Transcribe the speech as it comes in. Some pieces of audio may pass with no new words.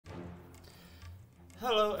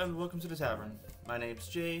Hello and welcome to the tavern. My name's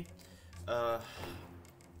Jay. At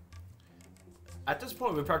this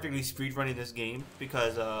point, we're practically speedrunning this game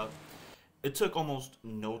because it took almost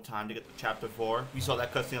no time to get to chapter 4. We saw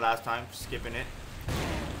that cutscene last time, skipping it.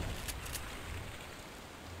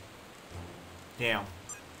 Damn.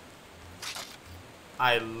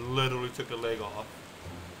 I literally took a leg off.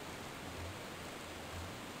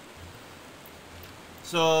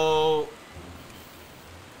 So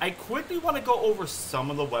I quickly want to go over some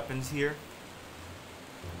of the weapons here.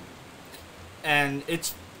 And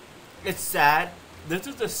it's sad. This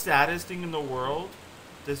is the saddest thing in the world.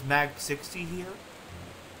 This Mag 60 here.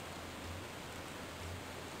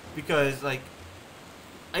 Because, like,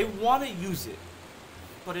 I want to use it,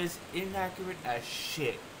 but it's inaccurate as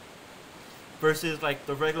shit. Versus, like,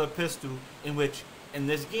 the regular pistol, in which, in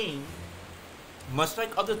this game, much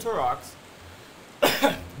like other Turoks,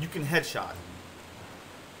 you can headshot.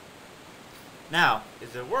 Now,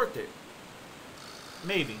 is it worth it?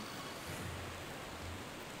 Maybe.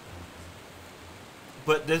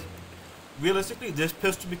 But this, realistically, this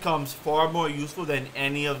pistol becomes far more useful than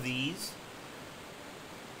any of these.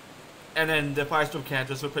 And then the Firestorm can't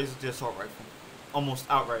just replace the assault rifle. Almost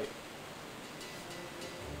outright.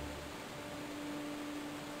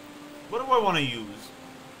 What do I want to use?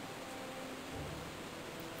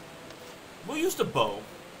 We'll use the bow.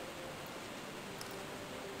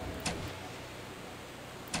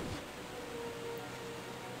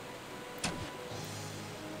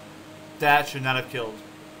 That should not have killed.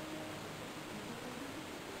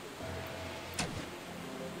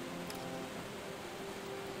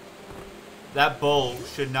 That bow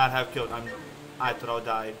should not have killed. I thought I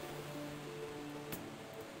died.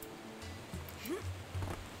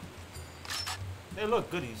 Hey,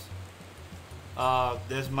 look, goodies.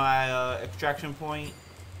 There's my extraction point.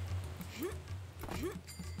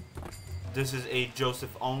 This is a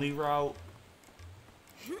Joseph only route.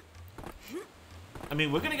 I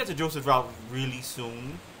mean, we're gonna get to Joseph route really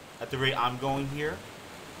soon, at the rate I'm going here.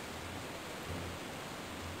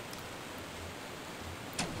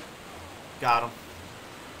 Got him.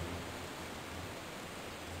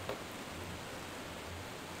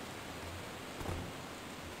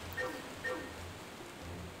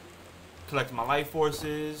 Collect my life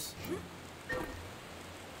forces.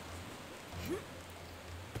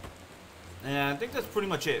 And I think that's pretty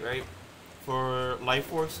much it, right? For life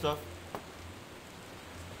force stuff.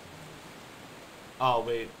 Oh,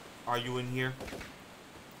 wait. Are you in here?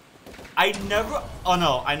 I never... Oh,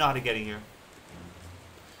 no. I know how to get in here.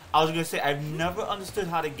 I was going to say, I've never understood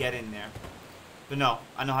how to get in there. But no,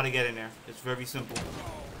 I know how to get in there. It's very simple.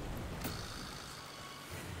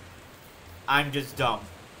 I'm just dumb.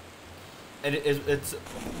 And it's...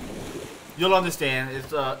 You'll understand.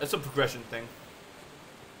 It's a progression thing.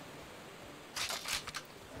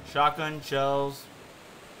 Shotgun, shells...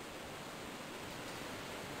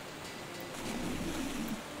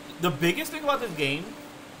 The biggest thing about this game,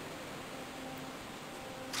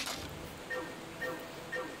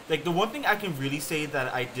 like the one thing I can really say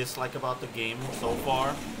that I dislike about the game so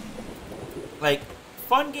far, like,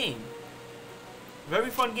 fun game,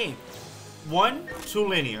 very fun game. One, too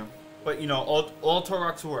linear, but you know, all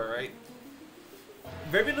Turoks were, right?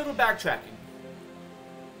 Very little backtracking.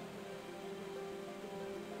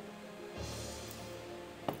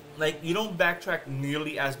 Like, you don't backtrack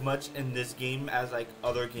nearly as much in this game as, like,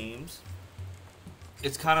 other games.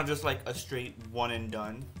 It's kind of just, like, a straight one and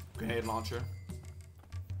done grenade launcher.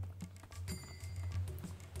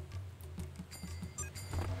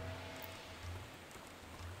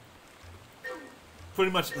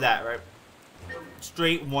 Pretty much that, right?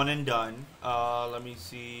 Straight one and done. Let me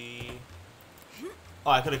see.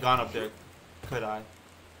 Oh, I could have gone up there. Could I?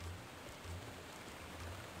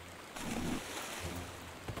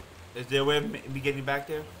 Is there a way of me getting back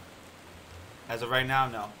there? As of right now,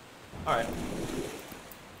 no. Alright.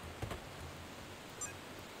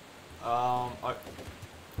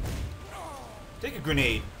 Take a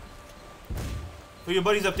grenade. For your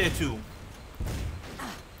buddies up there, too.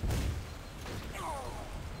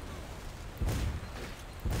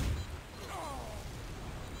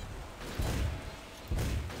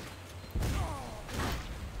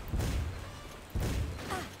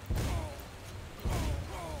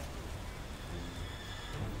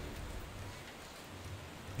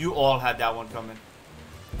 You all had that one coming.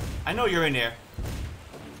 I know you're in there.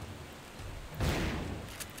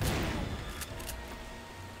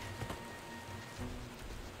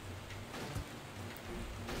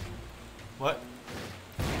 What?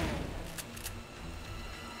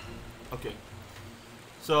 Okay.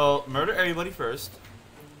 So, murder everybody first.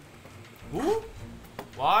 Who?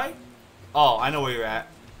 Why? Oh, I know where you're at.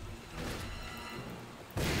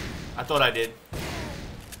 I thought I did.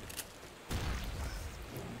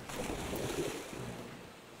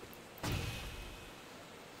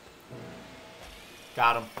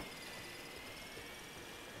 Got him.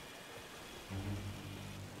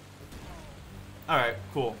 Alright,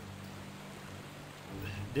 cool.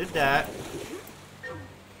 Did that.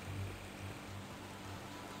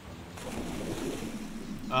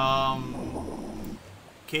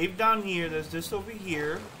 Cave down here. There's this over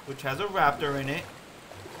here, which has a raptor in it.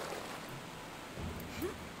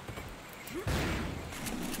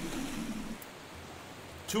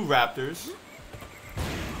 Two raptors.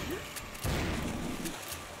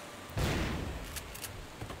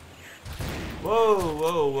 Whoa,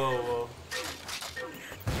 whoa, whoa, whoa.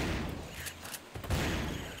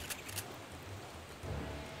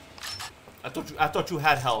 I thought you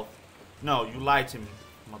had health. No, you lied to me,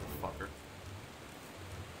 motherfucker.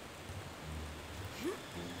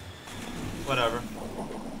 Whatever.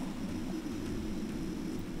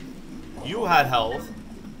 You had health.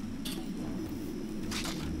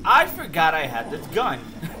 I forgot I had this gun.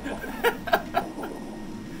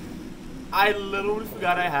 I literally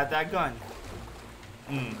forgot I had that gun.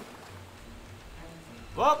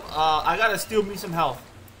 Well, I gotta steal me some health.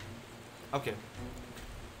 Okay.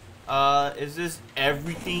 Is this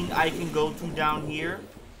everything I can go to down here?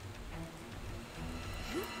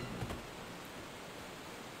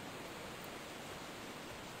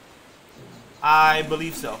 I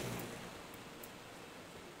believe so.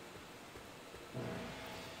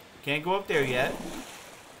 Can't go up there yet.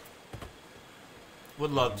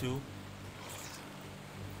 Would love to.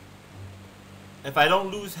 If I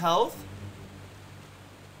don't lose health,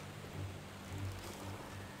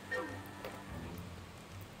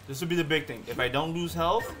 this would be the big thing. If I don't lose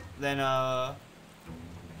health, then the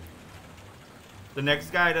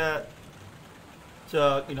next guy to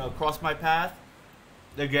you know, cross my path,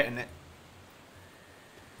 they're getting it.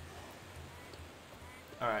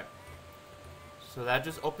 All right. So that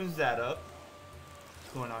just opens that up.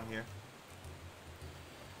 What's going on here?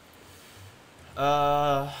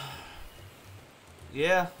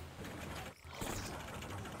 Yeah.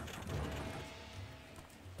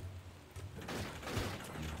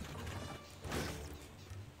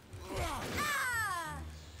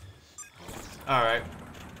 All right.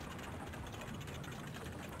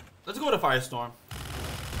 Let's go to Firestorm.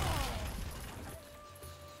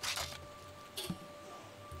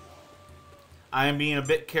 I am being a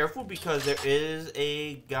bit careful because there is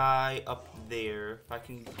a guy up there. If I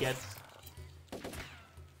can get...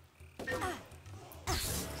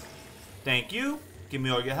 Thank you. Give me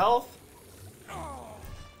all your health.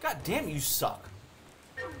 God damn, you suck.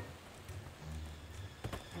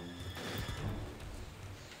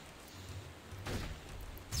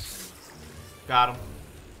 Got him.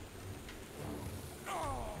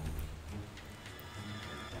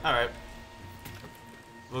 Alright.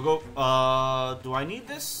 We'll go, do I need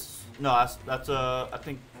this? No, that's I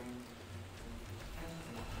think...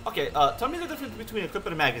 Okay, tell me the difference between a clip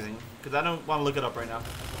and a magazine, because I don't want to look it up right now.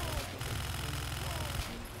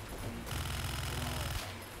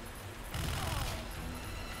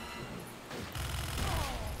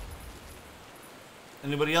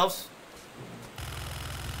 Anybody else?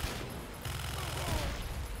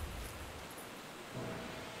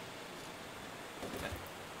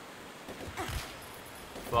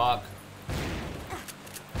 Fuck.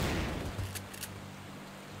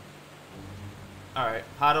 Alright,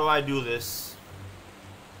 how do I do this?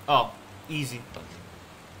 Oh, easy.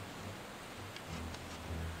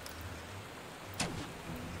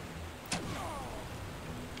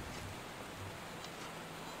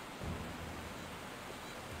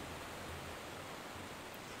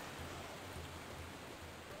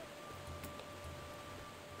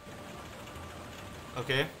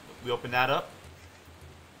 Okay, we open that up.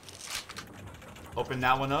 Open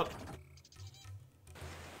that one up.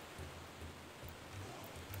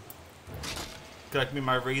 Collect me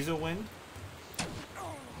my razor wind.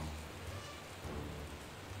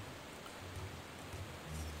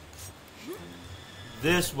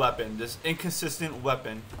 This weapon, this inconsistent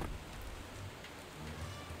weapon.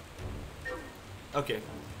 Okay,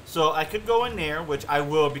 so I could go in there, which I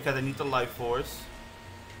will because I need the life force.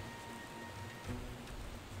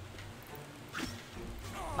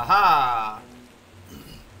 Aha!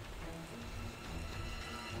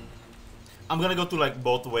 I'm gonna go through like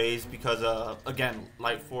both ways because again,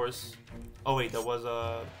 light force. Oh wait, there was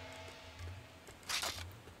a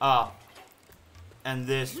and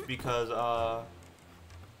this because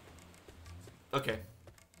okay.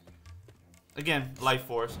 Again, light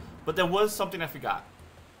force. But there was something I forgot.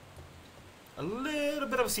 a little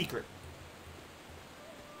bit of a secret.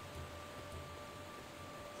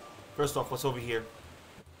 First off, what's over here?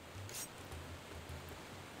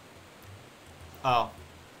 Oh.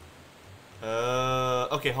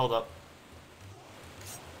 Okay, hold up.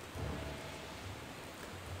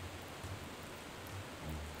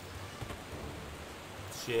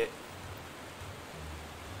 Shit.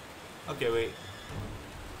 Okay, wait.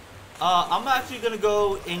 I'm actually gonna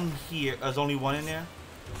go in here. There's only one in there?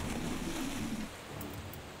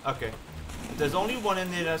 Okay. If there's only one in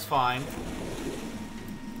there, that's fine.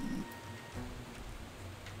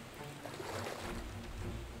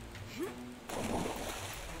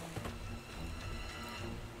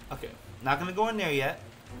 Okay. Not gonna go in there yet.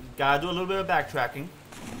 Gotta do a little bit of backtracking.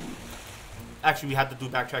 Actually, we have to do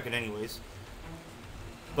backtracking anyways.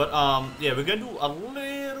 But, yeah, we're gonna do a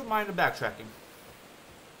little minor backtracking.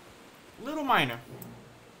 Little minor.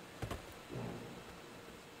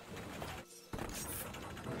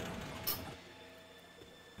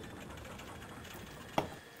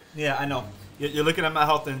 Yeah, I know. You're looking at my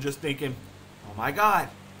health and just thinking, oh my god,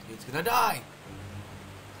 it's gonna die.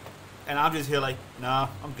 And I'm just here like, nah,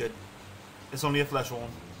 I'm good. It's only a flesh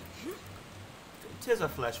wound. It is a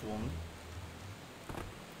flesh wound.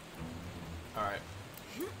 Alright.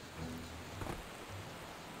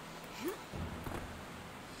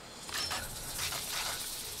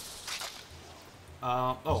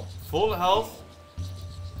 Oh, full health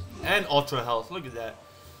and ultra health. Look at that.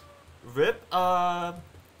 Rip,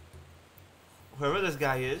 whoever this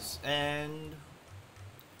guy is, and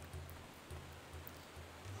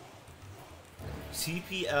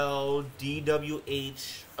CPL,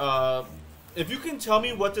 DWH. If you can tell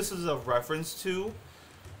me what this is a reference to,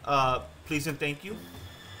 please and thank you.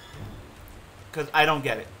 Because I don't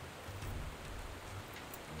get it.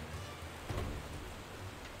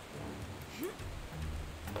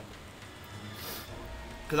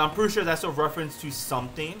 Because I'm pretty sure that's a reference to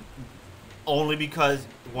something. Only because,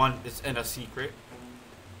 one, it's in a secret.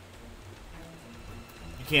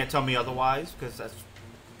 You can't tell me otherwise, because that's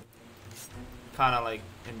kind of like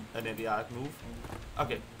an idiotic move.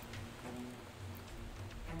 Okay.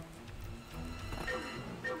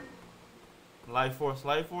 Life force,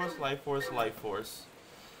 life force, life force, life force.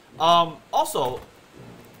 Also,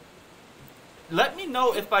 let me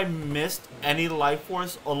know if I missed any life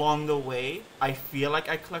force along the way. I feel like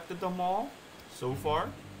I collected them all so far.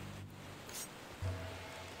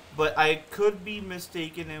 But I could be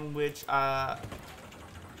mistaken, in which I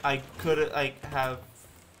could like have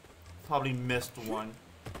probably missed one.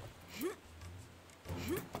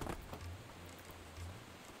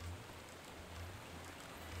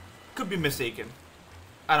 Could be mistaken.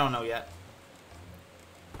 I don't know yet.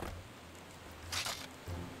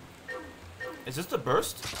 Is this the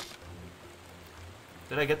burst?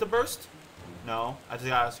 Did I get the burst? No, I just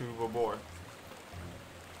got a cerebral bore.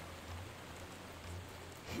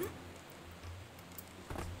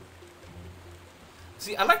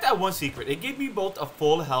 See, I like that one secret. It gave me both a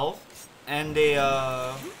full health and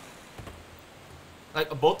a like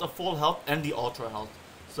both a full health and the ultra health.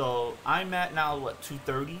 So I'm at now what,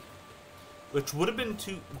 230, which would have been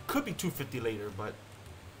could be 250 later, but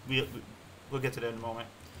we'll get to that in a moment.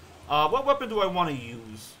 What weapon do I want to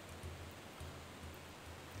use?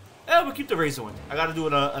 We'll keep the razor one. I got to do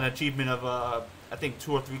an achievement of I think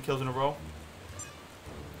 2 or 3 kills in a row.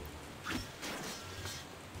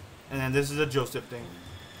 And then this is a Joseph thing.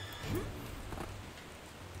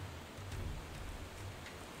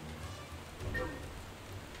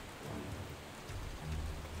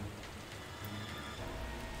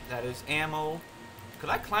 That is ammo. Could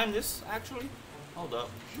I climb this, actually? Hold up.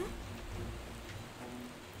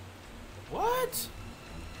 What?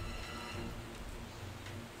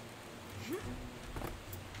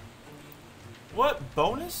 What?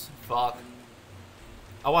 Bonus? Fuck.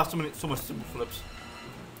 I watched so much simple flips.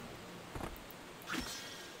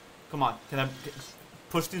 Come on. Can I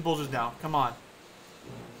push these boulders down? Come on.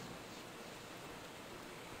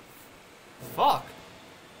 Fuck.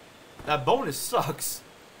 That bonus sucks.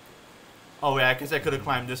 Oh yeah, I guess I could have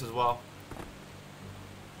climbed this as well.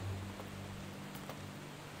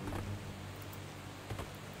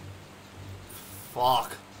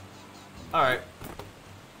 Fuck. Alright.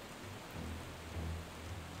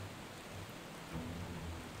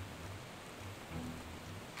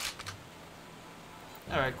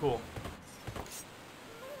 Alright, cool.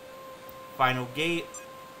 Final gate.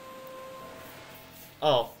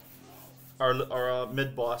 Oh. Our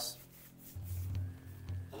mid-boss.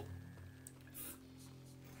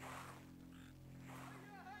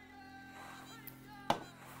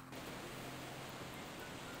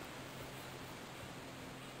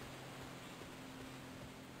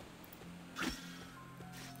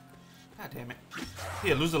 damn it.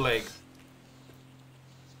 Here, lose a leg.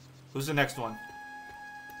 Who's the next one?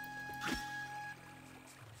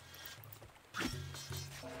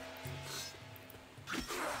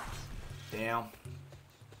 Damn.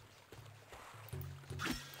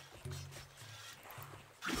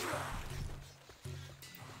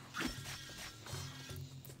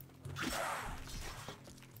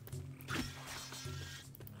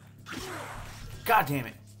 God damn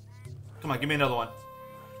it. Come on, give me another one.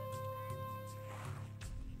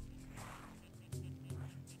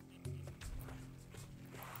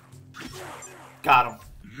 Got him.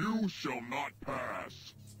 You shall not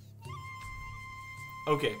pass.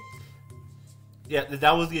 Okay. Yeah,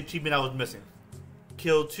 that was the achievement I was missing.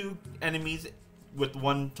 Kill 2 enemies with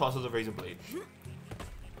 1 toss of the razor blade.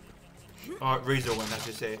 Or razor one, I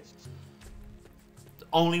should say. The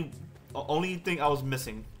only thing I was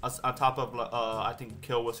missing on top of I think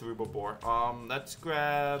kill with cerebral bore. Let's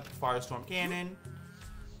grab firestorm cannon.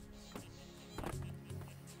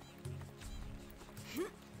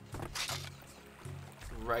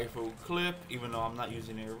 Rifle clip, even though I'm not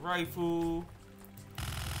using a rifle.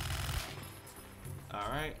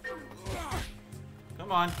 Alright.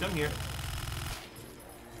 Come on, come here.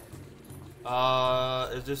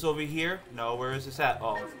 Is this over here? No, where is this at?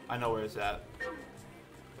 Oh, I know where it's at.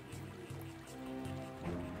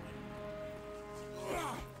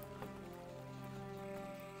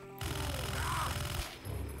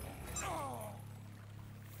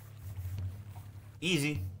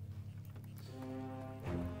 Easy.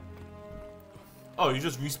 Oh, you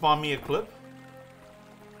just respawn me a clip?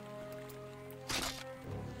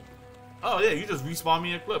 Oh yeah, you just respawn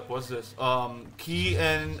me a clip. What's this? Key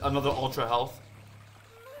and another ultra health.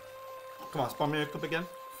 Come on, spawn me a clip again.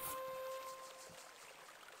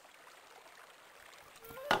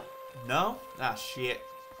 No? Ah, shit.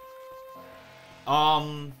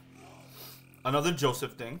 Another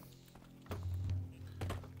Joseph thing.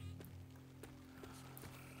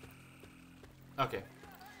 Okay.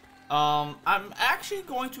 I'm actually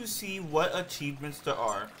going to see what achievements there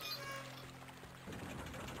are.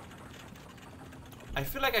 I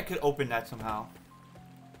feel like I could open that somehow.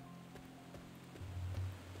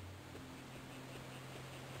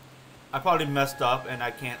 I probably messed up and I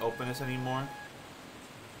can't open this anymore.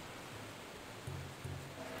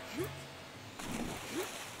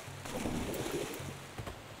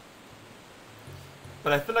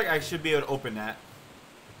 But I feel like I should be able to open that.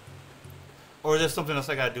 Or is there something else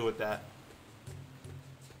I gotta do with that?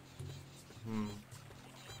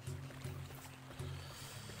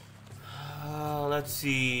 Let's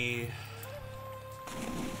see.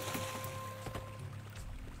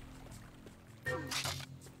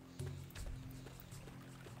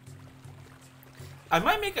 I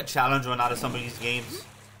might make a challenge run out of some of these games.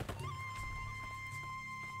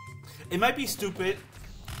 It might be stupid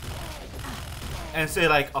and say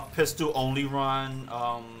like a pistol only run,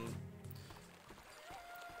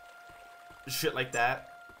 shit like that.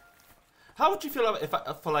 How would you feel if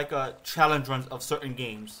for like a challenge runs of certain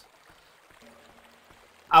games?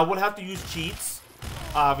 I would have to use cheats,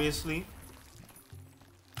 obviously.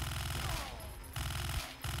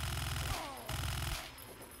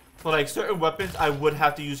 For like certain weapons, I would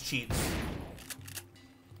have to use cheats.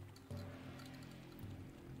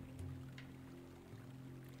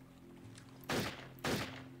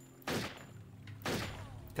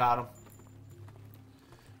 Got him.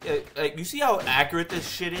 Yeah, like, you see how accurate this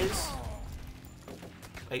shit is?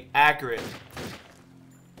 Like, accurate.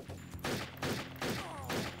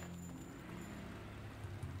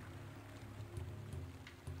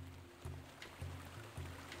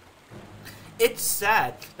 It's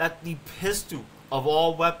sad that the pistol of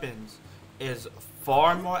all weapons is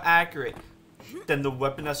far more accurate than the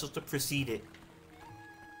weapon that's supposed to precede it.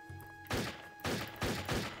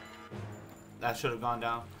 That should have gone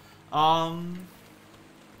down.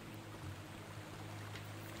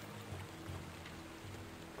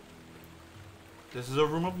 This is a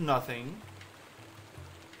room of nothing.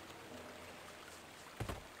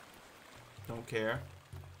 Don't care.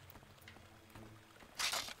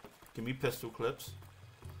 Give me pistol clips.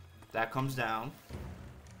 That comes down.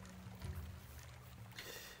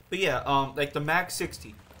 But yeah, like the Mag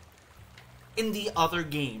 60. In the other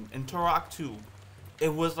game, in Turok 2,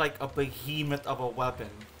 it was like a behemoth of a weapon.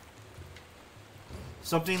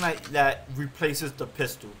 Something like that replaces the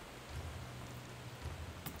pistol.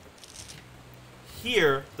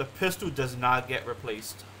 Here, the pistol does not get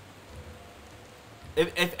replaced.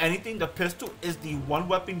 If anything, the pistol is the one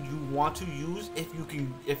weapon you want to use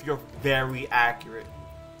if you're very accurate.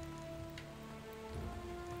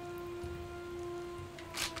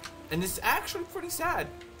 And it's actually pretty sad.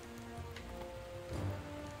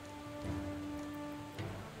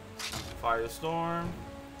 Firestorm.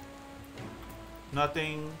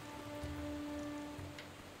 Nothing.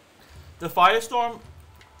 The Firestorm,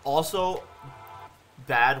 also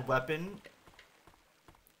bad weapon.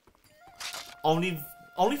 Only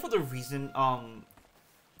for the reason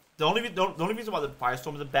the only reason why the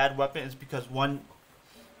Firestorm is a bad weapon is because one,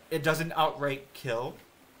 it doesn't outright kill.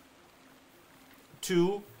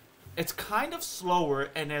 Two, it's kind of slower,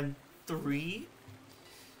 and then three,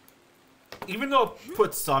 even though it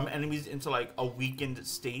puts some enemies into like a weakened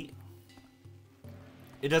state,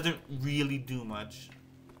 it doesn't really do much.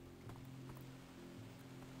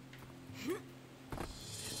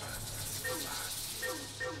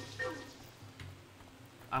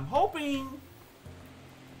 I'm hoping.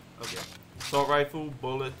 Okay. Assault rifle,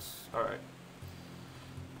 bullets. Alright.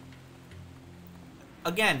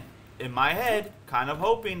 Again, in my head, kind of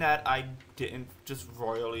hoping that I didn't just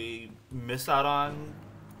royally miss out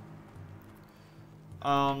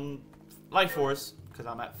on Life Force, because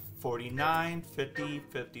I'm at 49, 50,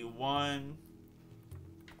 51.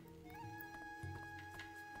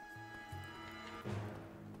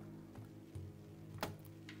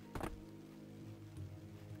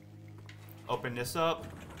 Open this up.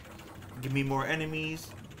 Give me more enemies.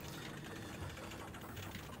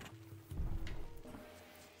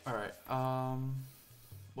 Alright,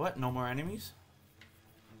 what? No more enemies?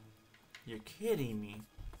 You're kidding me.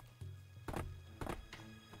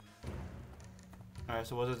 Alright,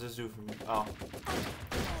 so what does this do for me? Oh.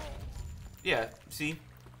 Yeah, see?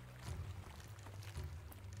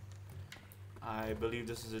 I believe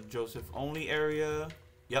this is a Joseph only area.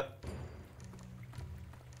 Yep.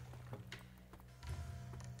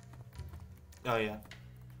 Oh yeah.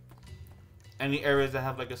 Any areas that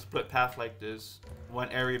have like a split path like this, one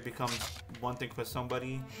area becomes one thing for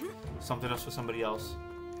somebody, something else for somebody else.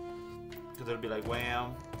 Because it'll be like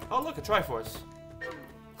wham. Oh look, a Triforce.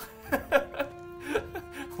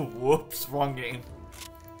 Whoops, wrong game.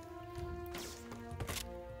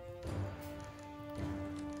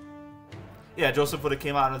 Yeah, Joseph would have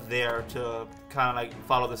came out of there to kind of like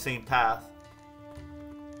follow the same path.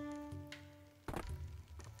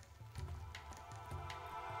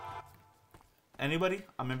 Anybody?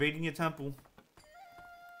 I'm invading your temple.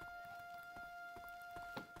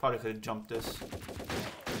 Probably could have jumped this.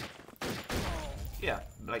 Yeah,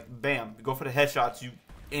 like bam. Go for the headshots. You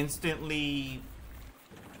instantly...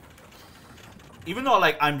 Even though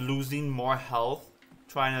like I'm losing more health,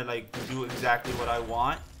 trying to like do exactly what I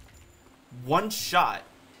want, one shot.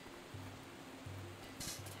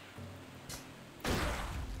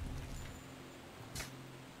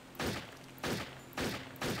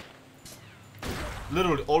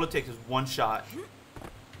 Literally, all it takes is one shot.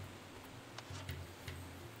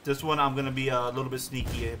 This one, I'm gonna be a little bit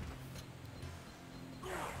sneaky.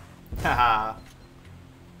 Haha.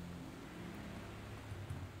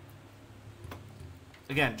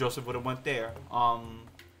 Again, Joseph would have went there.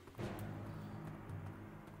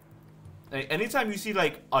 Like, anytime you see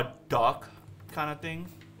like a duck kind of thing,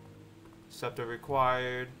 scepter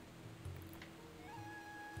required.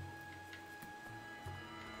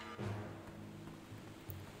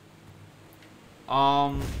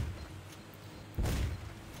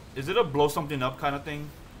 Is it a blow something up kind of thing?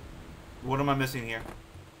 What am I missing here?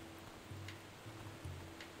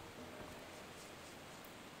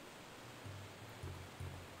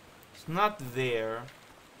 It's not there.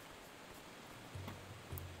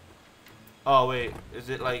 Oh wait, is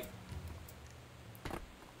it like...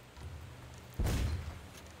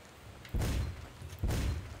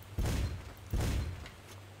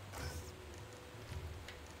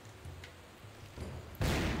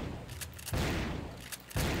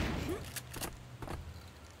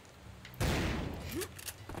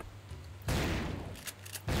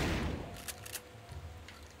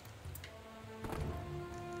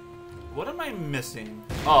 What am I missing?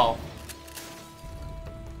 Oh.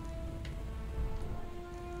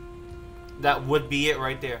 That would be it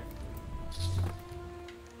right there.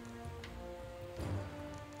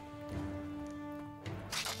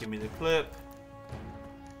 Give me the clip.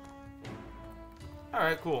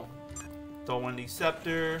 Alright, cool. Throw in the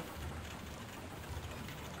scepter.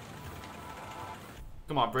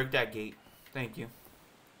 Come on, break that gate. Thank you.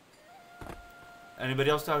 Anybody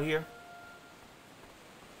else out here?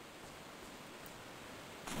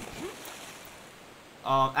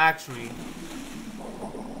 Actually...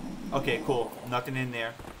 Okay, cool. Nothing in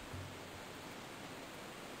there.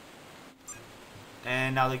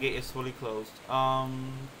 And now the gate is fully closed.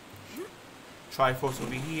 Triforce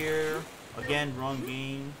over here. Again, wrong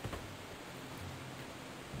game.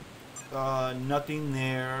 Nothing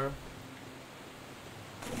there.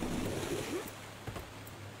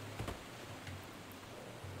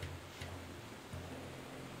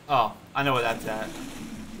 Oh, I know where that's at.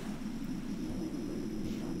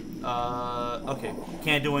 Okay.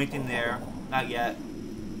 Can't do anything there. Not yet.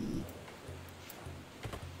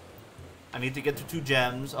 I need to get to 2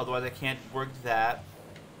 gems, otherwise I can't work that.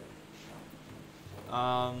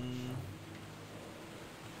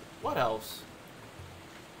 What else?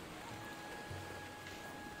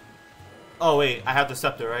 Oh wait, I have the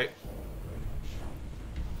scepter, right?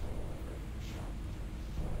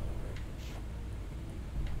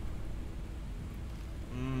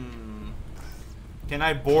 Can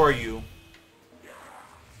I bore you?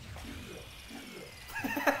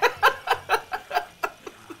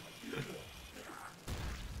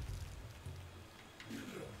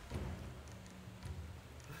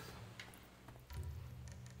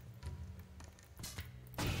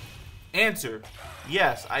 Answer.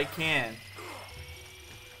 Yes, I can.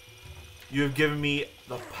 You have given me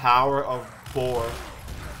the power of bore.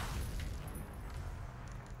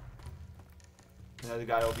 Another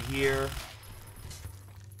guy over here.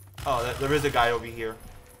 Oh, there is a guy over here.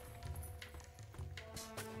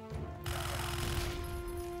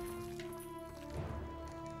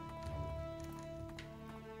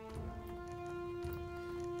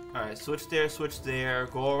 Alright, switch there,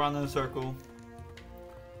 go around in a circle.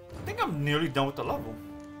 I think I'm nearly done with the level.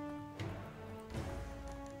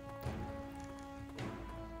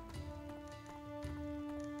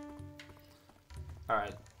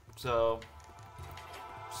 Alright, so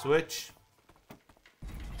switch.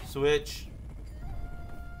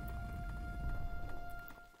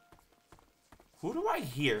 Who do I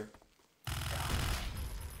hear?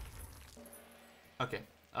 Okay.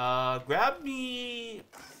 Grab me.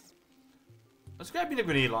 Let's grab me the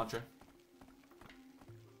grenade launcher.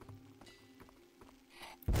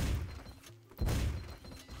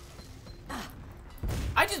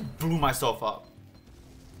 I just blew myself up.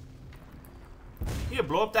 Here,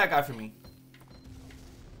 blow up that guy for me.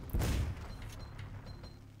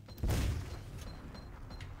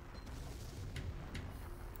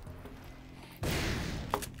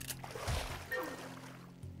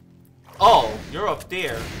 Oh, you're up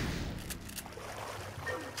there.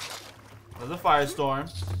 Another firestorm.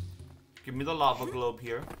 Give me the lava globe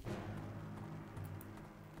here.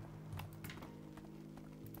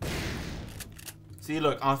 See,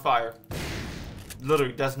 look, on fire.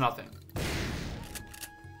 Literally does nothing.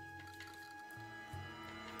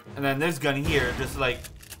 And then this gun here, just like,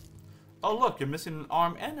 oh look, you're missing an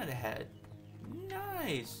arm and a head.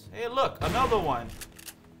 Nice. Hey, look, another one.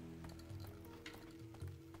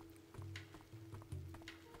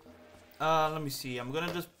 Let me see. I'm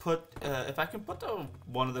gonna just put, if I can put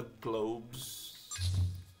one of the globes,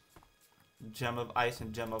 gem of ice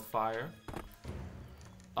and gem of fire.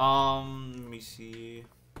 Let me see.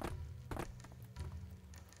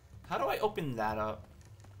 How do I open that up?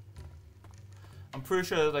 I'm pretty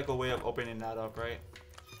sure there's like a way of opening that up, right?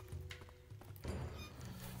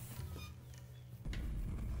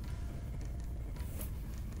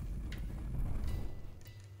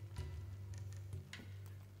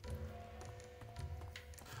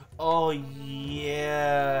 Oh, yes.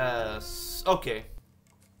 Okay.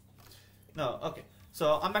 No, okay.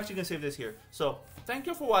 So, I'm actually going to save this here. So, thank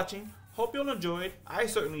you for watching. Hope you all enjoyed. I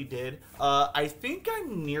certainly did. I think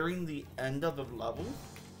I'm nearing the end of the level.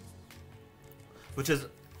 Which is...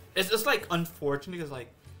 It's just, like, unfortunate. Because,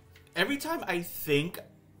 like, every time I think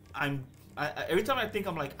I'm... every time I think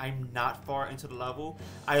I'm not far into the level,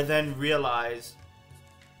 I then realize...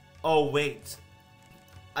 Oh, wait.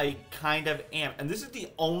 I kind of am, and this is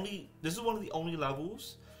one of the only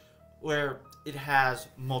levels where it has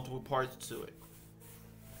multiple parts to it.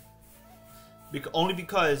 Only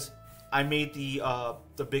because I made the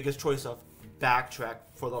biggest choice of backtrack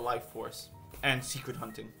for the life force and secret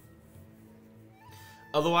hunting.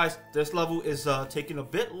 Otherwise, this level is taking a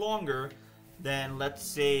bit longer than, let's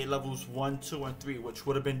say, levels 1, 2, and 3, which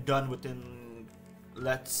would have been done within,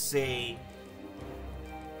 let's say,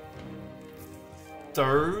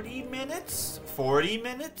 30 minutes, 40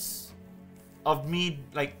 minutes of me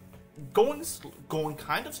like going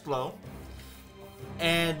kind of slow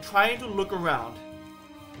and trying to look around.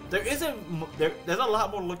 There's a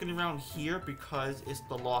lot more looking around here because it's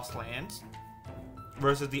the Lost Lands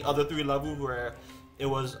versus the other 3 levels where it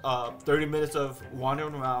was 30 minutes of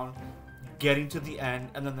wandering around, getting to the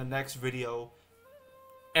end, and then the next video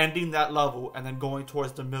ending that level and then going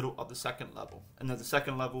towards the middle of the second level. And then the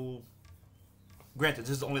second level, granted, this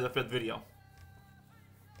is only the 5th video.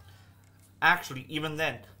 Actually, even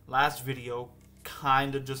then, last video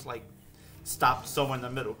kind of just like stopped somewhere in the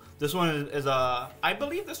middle. This one is I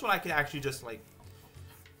believe this one I can actually just like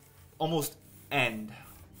almost end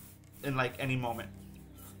in like any moment.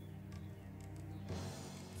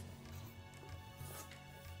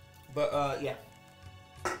 But yeah.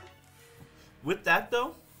 With that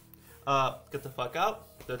though, get the fuck out.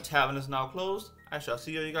 The tavern is now closed. I shall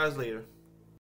see you guys later.